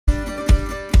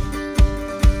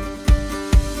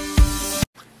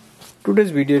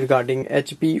Today's video regarding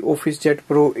HP OfficeJet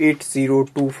Pro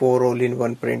 8024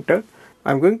 all-in-one printer.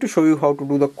 I'm going to show you how to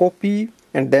do the copy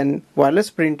and then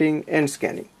wireless printing and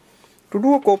scanning. To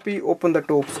do a copy, open the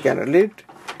top scanner lid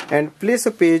and place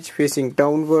a page facing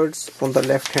downwards on the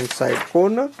left hand side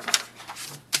corner.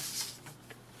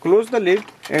 Close the lid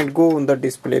and go on the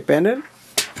display panel.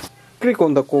 Click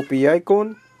on the copy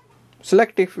icon.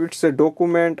 Select if it's a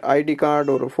document, ID card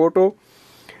or a photo.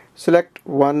 Select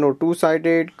one or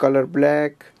two-sided, color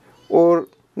black or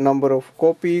number of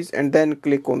copies and then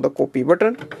click on the copy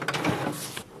button.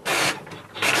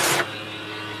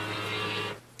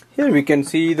 Here we can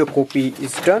see the copy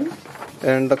is done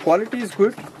and the quality is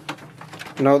good.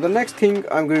 Now the next thing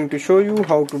I'm going to show you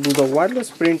how to do the wireless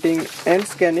printing and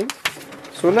scanning.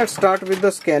 So let's start with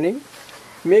the scanning.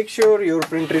 Make sure your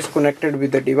printer is connected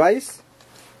with the device.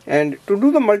 And to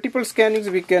do the multiple scannings,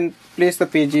 we can place the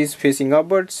pages facing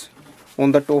upwards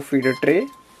on the top feeder tray.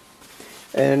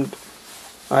 And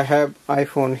I have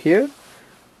iPhone here.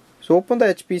 So open the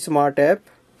HP Smart app.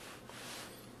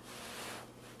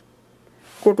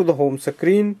 Go to the home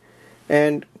screen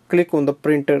and click on the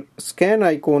printer scan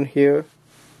icon here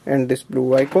and this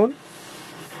blue icon.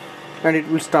 And it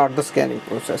will start the scanning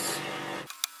process.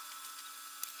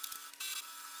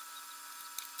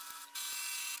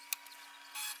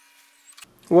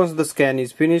 Once the scan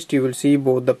is finished, you will see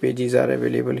both the pages are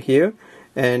available here,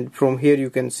 and from here you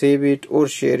can save it or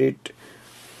share it.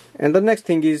 And the next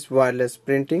thing is wireless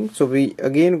printing. So we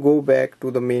again go back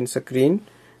to the main screen,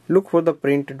 look for the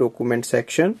print document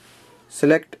section,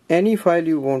 select any file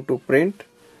you want to print,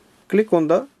 click on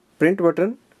the print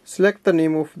button, select the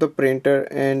name of the printer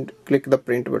and click the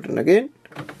print button again.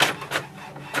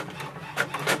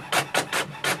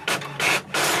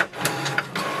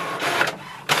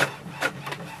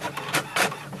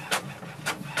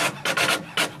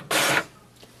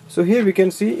 So here we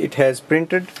can see it has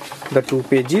printed the two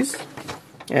pages,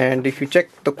 and if you check,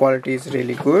 the quality is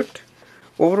really good.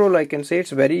 Overall, I can say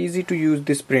it's very easy to use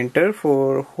this printer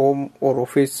for home or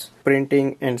office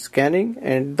printing and scanning,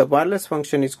 and the wireless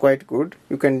function is quite good.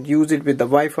 You can use it with the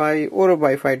Wi-Fi or a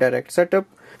Wi-Fi Direct setup.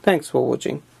 Thanks for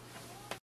watching.